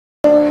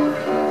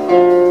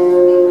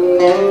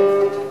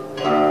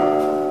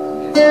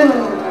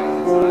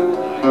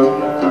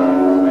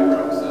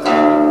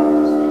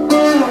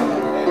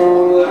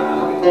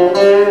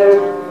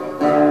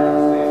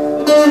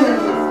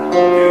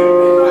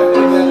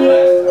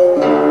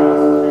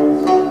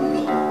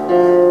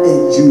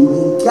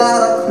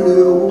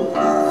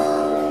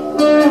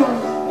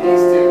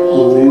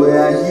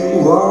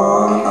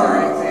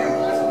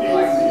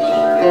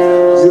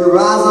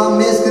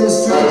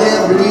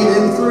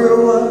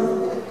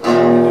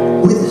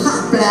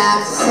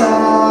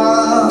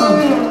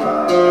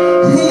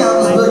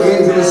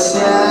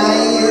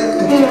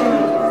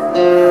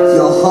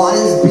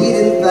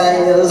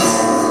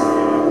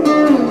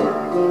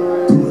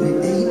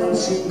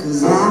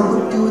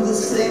do the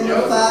same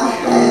if I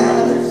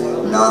had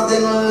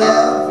nothing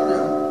left.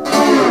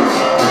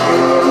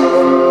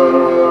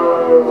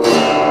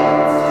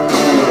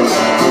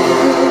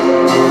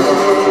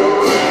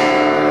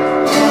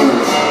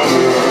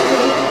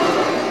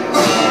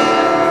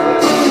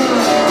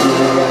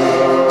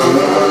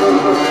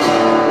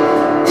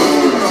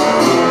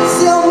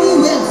 Tell me,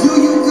 where do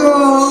you go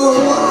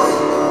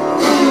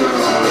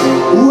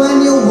when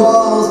your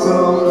walls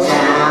come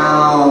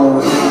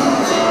down?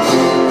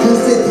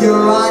 'Cause if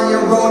you're on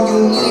your own, you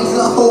need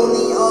to hold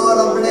the art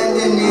of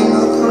blending in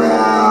the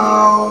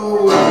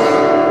crowd.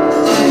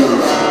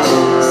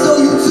 So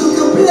you took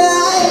a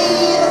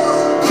blade,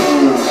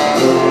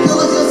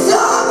 put your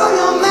tongue on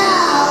your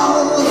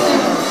mouth,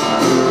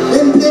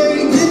 and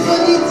buried it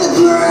beneath the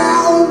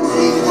ground,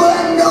 deep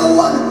where no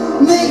one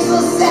makes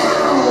a sound.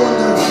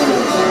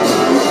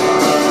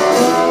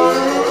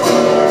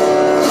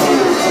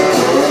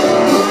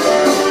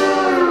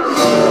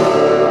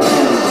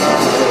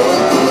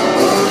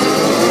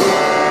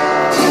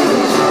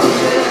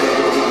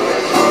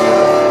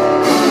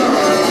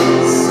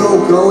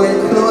 Go and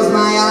close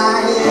my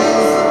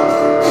eyes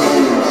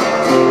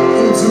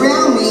and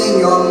drown me in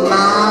your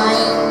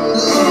mind.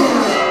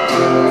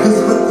 'Cause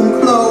with them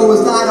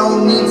closed, I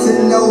don't need to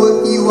know if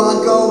you are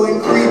going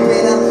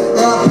creeping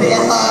up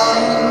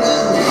behind.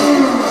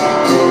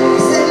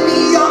 Send me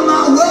on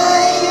my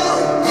way,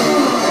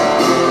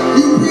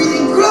 you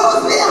breathing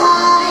close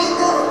behind,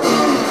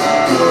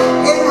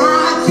 and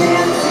I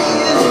can't see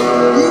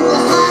you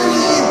behind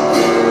me,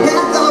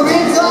 got the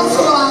rings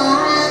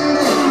entwined.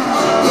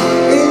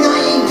 And I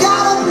ain't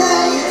got a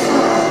place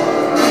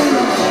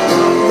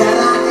that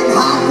I can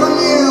hide from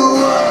you.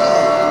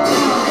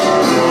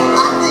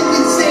 I think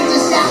it's safe to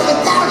shout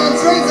without a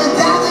trace of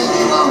doubt that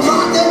you are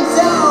rotten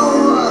too.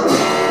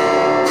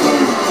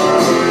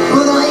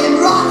 But I am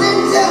rotten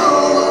too.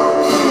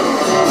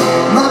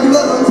 My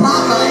blood runs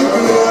hot like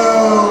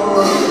glue,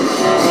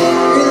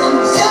 and I'm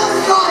just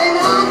starting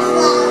on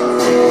sight,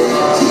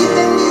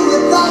 keeping me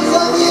with thoughts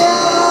of you.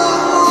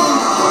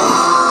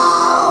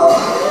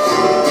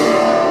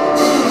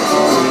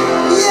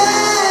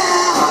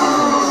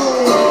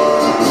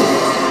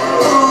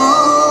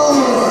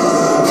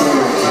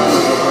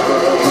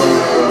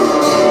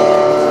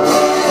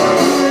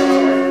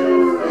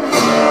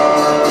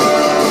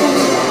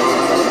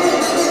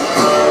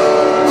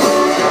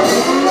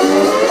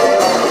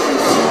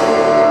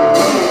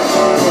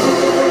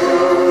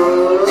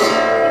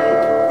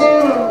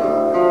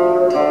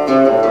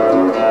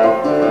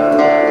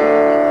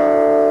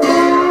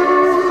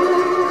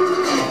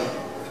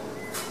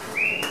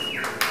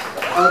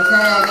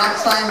 Okay, I got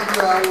time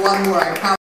for one more.